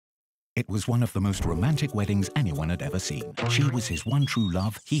It was one of the most romantic weddings anyone had ever seen. She was his one true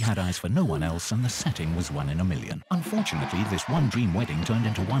love, he had eyes for no one else, and the setting was one in a million. Unfortunately, this one dream wedding turned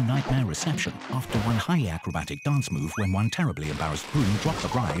into one nightmare reception after one highly acrobatic dance move when one terribly embarrassed groom dropped the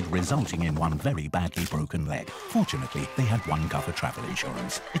bride, resulting in one very badly broken leg. Fortunately, they had 1Cover travel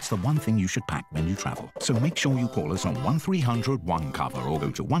insurance. It's the one thing you should pack when you travel. So make sure you call us on 1300-1Cover or go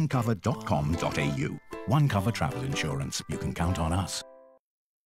to onecover.com.au. 1Cover Travel Insurance. You can count on us.